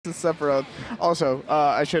Sephiroth. Also,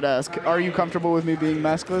 I should ask, are you comfortable with me being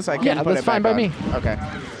maskless? I can't put it back on. Yeah, that's fine by me. Okay.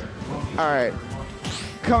 All right.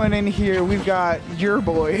 Coming in here, we've got your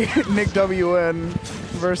boy, nickwn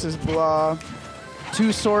versus Blah.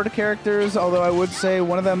 Two sword characters, although I would say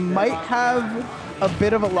one of them might have a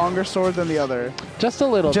bit of a longer sword than the other. Just a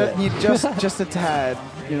little bit. Just a tad,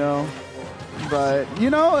 you know. But,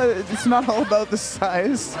 you know, it's not all about the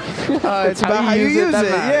size. It's about how you use it.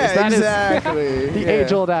 Yeah, exactly. The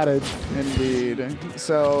age-old adage. Indeed.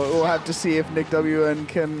 So we'll have to see if nickwn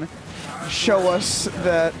can show us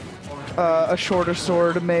that a shorter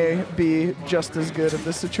sword may be just as good in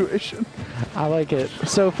this situation. I like it.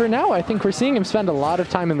 So for now, I think we're seeing him spend a lot of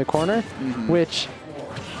time in the corner, which...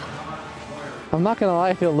 I'm not going to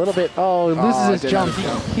lie, I feel a little bit... Oh, he loses his jump.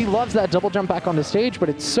 He loves that double jump back on the stage, but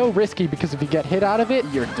it's so risky because if you get hit out of it,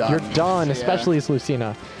 you're done. You're done, especially as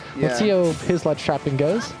Lucina. Yeah. Let's see how his ledge trapping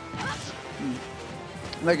goes.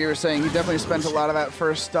 Like you were saying, he definitely spent a lot of that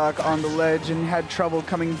first stock on the ledge and had trouble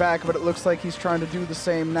coming back, but it looks like he's trying to do the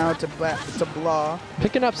same now to Blah.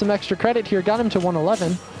 Picking up some extra credit here, got him to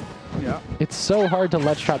 111. Yeah. It's so hard to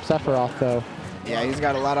ledge trap Sephiroth, though. Yeah, he's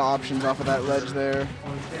got a lot of options off of that ledge there.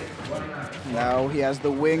 Now he has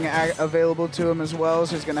the wing available to him as well,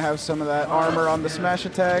 so he's going to have some of that armor on the smash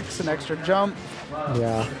attacks, an extra jump.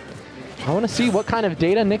 Yeah. I want to see what kind of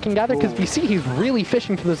data Nick can gather, because we see he's really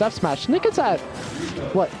fishing for those F smash. Nick is at,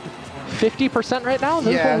 what, 50% right now?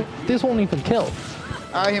 This won't even kill.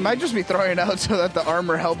 He might just be throwing it out so that the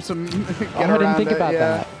armor helps him get around I didn't think about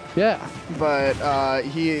that. Yeah. But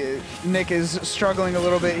Nick is struggling a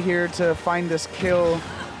little bit here to find this kill.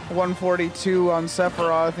 142 on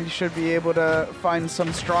Sephiroth. He should be able to find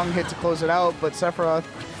some strong hit to close it out, but Sephiroth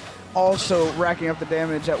also racking up the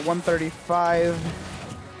damage at 135.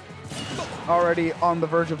 Already on the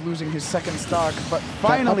verge of losing his second stock, but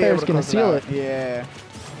finally able to close seal it out. Yeah.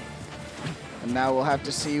 And now we'll have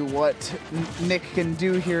to see what Nick can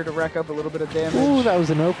do here to rack up a little bit of damage. Ooh, that was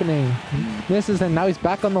an opening. Misses, and now he's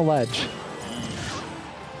back on the ledge.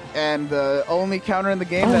 And the only counter in the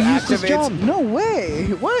game that activates... No way!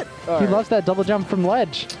 What? He loves that double jump from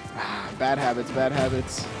ledge. Bad habits, bad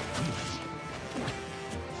habits.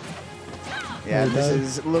 Yeah, this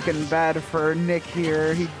is looking bad for Nick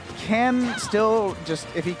here. He can still just,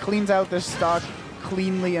 if he cleans out this stock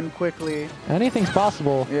cleanly and quickly... Anything's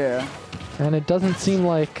possible. Yeah. And it doesn't seem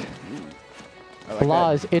like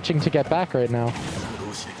Blah is itching to get back right now.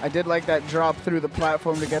 I did like that drop through the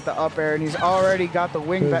platform to get the up air, and he's already got the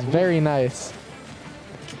wing back. Very nice.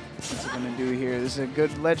 What's he going to do here? This is a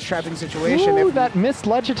good ledge trapping situation. Ooh, that missed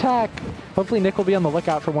ledge attack. Hopefully Nick will be on the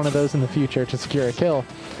lookout for one of those in the future to secure a kill.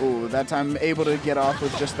 Ooh, that time able to get off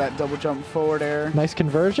with just that double jump forward air. Nice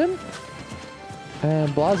conversion.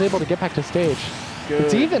 And Blah's able to get back to stage. Good.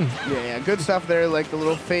 It's even. Yeah, good stuff there. Like the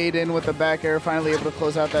little fade in with the back air, finally able to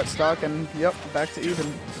close out that stock, and yep, back to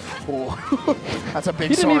even. Oh, that's a big sword.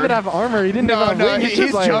 He didn't even have armor. He didn't even have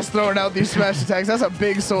he's just throwing out these smash attacks. That's a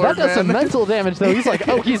big sword, That does some mental damage, though. He's like,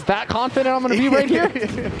 oh, he's that confident I'm going to be right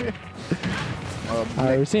here?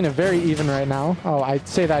 We're seeing it very even right now. Oh, I'd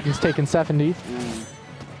say that he's taking 70.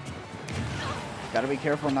 Got to be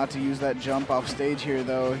careful not to use that jump off stage here,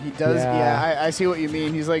 though. He does, yeah, I see what you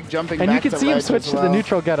mean. He's like jumping back to ledge. And you can see him switch to the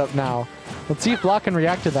neutral getup now. Let's see if Blah can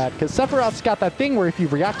react to that, because Sephiroth's got that thing where if you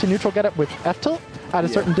react to neutral getup with F-tilt at a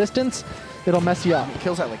certain distance, it'll mess you up. It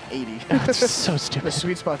kills at like 80. That's so stupid. The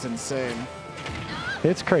sweet spot's insane.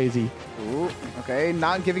 It's crazy. Ooh, okay,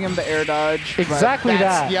 not giving him the air dodge. Exactly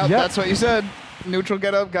that. Yep, that's what you said. Neutral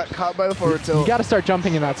getup, got caught by the forward tilt. You got to start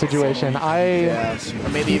jumping in that situation. Yeah, or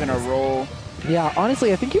maybe even a roll. Yeah,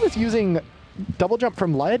 honestly, I think he was using double jump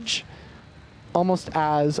from ledge almost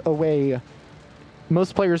as a way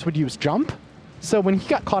most players would use jump. So when he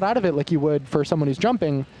got caught out of it like you would for someone who's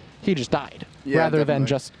jumping, he just died rather than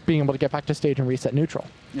just being able to get back to stage and reset neutral.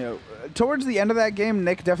 Yeah, towards the end of that game,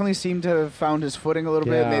 Nick definitely seemed to have found his footing a little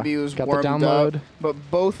bit. Maybe he was warmed up. But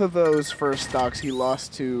both of those first stocks, he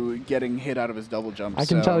lost to getting hit out of his double jump. I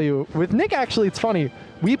can tell you, with Nick, actually, it's funny.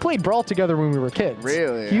 We played Brawl together when we were kids.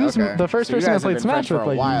 Really? He was the first person I played Smash with.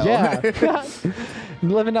 Like, yeah.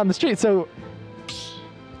 Living down the street. So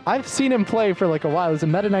I've seen him play for like a while. He was a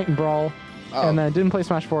Meta Knight in Brawl. And then didn't play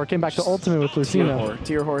Smash 4. Came back to Ultimate with Lucina.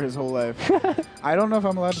 Tier whore his whole life. I don't know if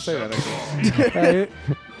I'm allowed to say that, actually.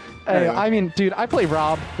 Hey, I mean, dude, I play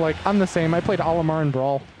Rob. Like, I'm the same. I played Olimar in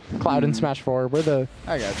Brawl. Cloud in Smash 4. We're the...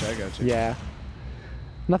 I got you. Yeah.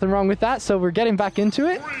 Nothing wrong with that, so we're getting back into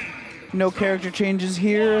it. No character changes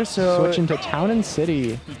here, so... Switching to Town and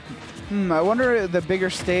City. I wonder the bigger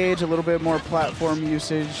stage, a little bit more platform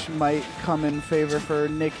usage might come in favor for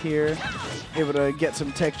Nick here. Able to get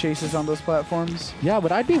some tech chases on those platforms. Yeah,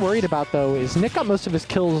 what I'd be worried about, though, is Nick got most of his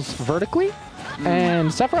kills vertically, and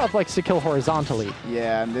Sephiroth likes to kill horizontally.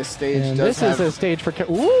 Yeah, and this stage and does this is a stage for...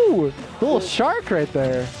 Ooh! Little shark right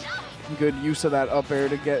there. Good use of that up air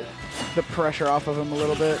to get the pressure off of him a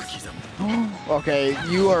little bit. Okay,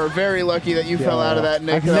 you are very lucky that you fell out of that,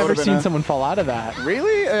 Nick. I've never seen someone fall out of that.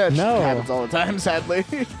 Really? It No. happens all the time, sadly.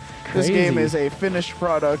 This game is a finished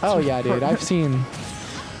product. Oh, yeah, dude. I've seen...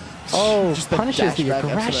 Oh, Just the punishes the dash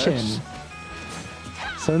back aggression.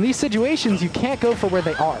 So in these situations, you can't go for where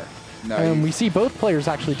they are. No, And we see both players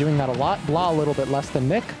actually doing that a lot. Blah a little bit less than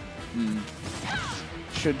Nick.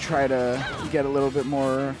 Should try to get a little bit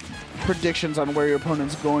more predictions on where your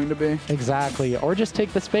opponent's going to be. Exactly. Or just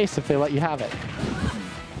take the space if they let you have it.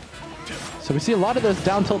 So we see a lot of those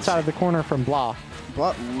down tilts out of the corner from Blah.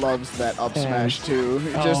 Blah loves that up smash too.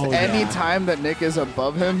 Just Oh, any yeah. time that Nick is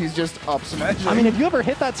above him, he's just up smashing. I mean, have you ever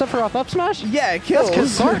hit that Sephiroth up smash? yeah, it kills.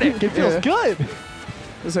 That's cathartic. It feels Yeah. good.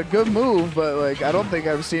 It's a good move, but like I don't think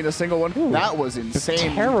I've seen a single one. Ooh. That was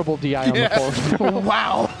insane. Terrible DI on the forward throw.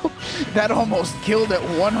 Wow. That almost killed at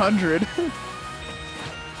 100.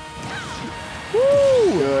 Woo!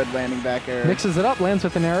 Good landing back air. Mixes it up, lands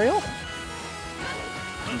with an aerial.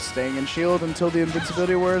 And staying in shield until the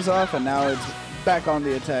invincibility wears off, and now it's back on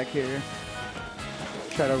the attack here.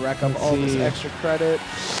 Try to rack up all this extra credit.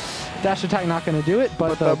 Dash attack not going to do it,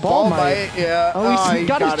 but the ball ball might. Yeah. Oh, he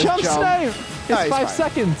got his jump snipe. It's Yeah, he's 5 fine.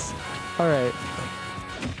 seconds. All right.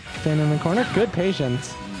 Stand in the corner. Good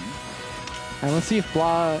patience. And let's see if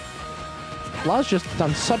Blah's just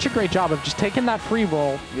done such a great job of just taking that free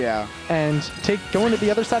roll Yeah. and going to the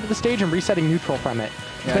other side of the stage and resetting neutral from it.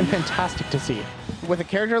 It's Yeah. been fantastic to see. With a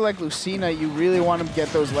character like Lucina, you really want to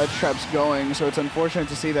get those ledge traps going, so it's unfortunate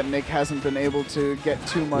to see that Nick hasn't been able to get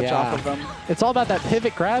too much off of them. It's all about that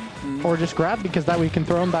pivot grab, or just grab, because that way you can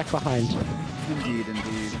throw him back behind. Indeed,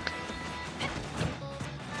 indeed.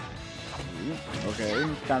 Okay,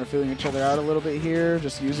 kind of feeling each other out a little bit here,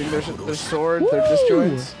 just using their sword, their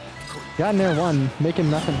disjoints. Got in there one,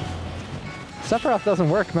 making nothing. Sephiroth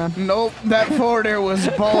doesn't work, man. Nope, that forward air was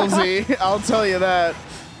ballsy, I'll tell you that.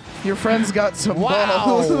 Your friend's got some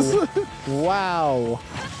balls. Wow.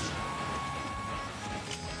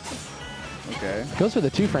 Okay. Goes for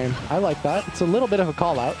the 2-frame. I like that. It's a little bit of a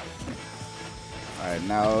call out. All right,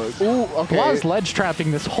 now. Ooh, okay. Blah's ledge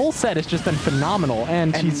trapping this whole set has just been phenomenal,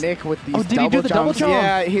 and he's Nick with these did he do the double jumps. jump?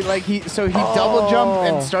 Yeah, he double jumped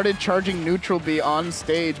and started charging neutral B on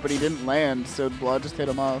stage, but he didn't land, so Blah just hit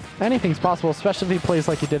him off. Anything's possible, especially if he plays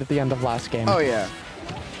like he did at the end of last game. Oh yeah.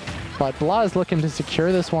 But Blah is looking to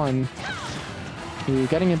secure this one. Ooh,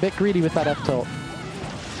 getting a bit greedy with that F tilt.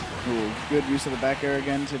 Ooh, good use of the back air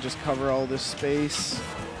again to just cover all this space.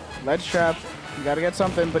 Ledge trap. You gotta get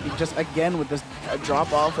something, but he just, again, with this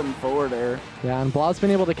drop off and forward air. Yeah, and Blah's been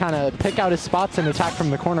able to kind of pick out his spots and attack from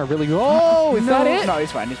the corner really. Oh, is that it? No,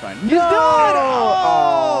 he's fine, he's fine. He's done!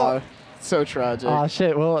 Oh! So tragic. Oh,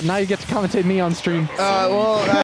 shit. Well, now you get to commentate me on stream. Well,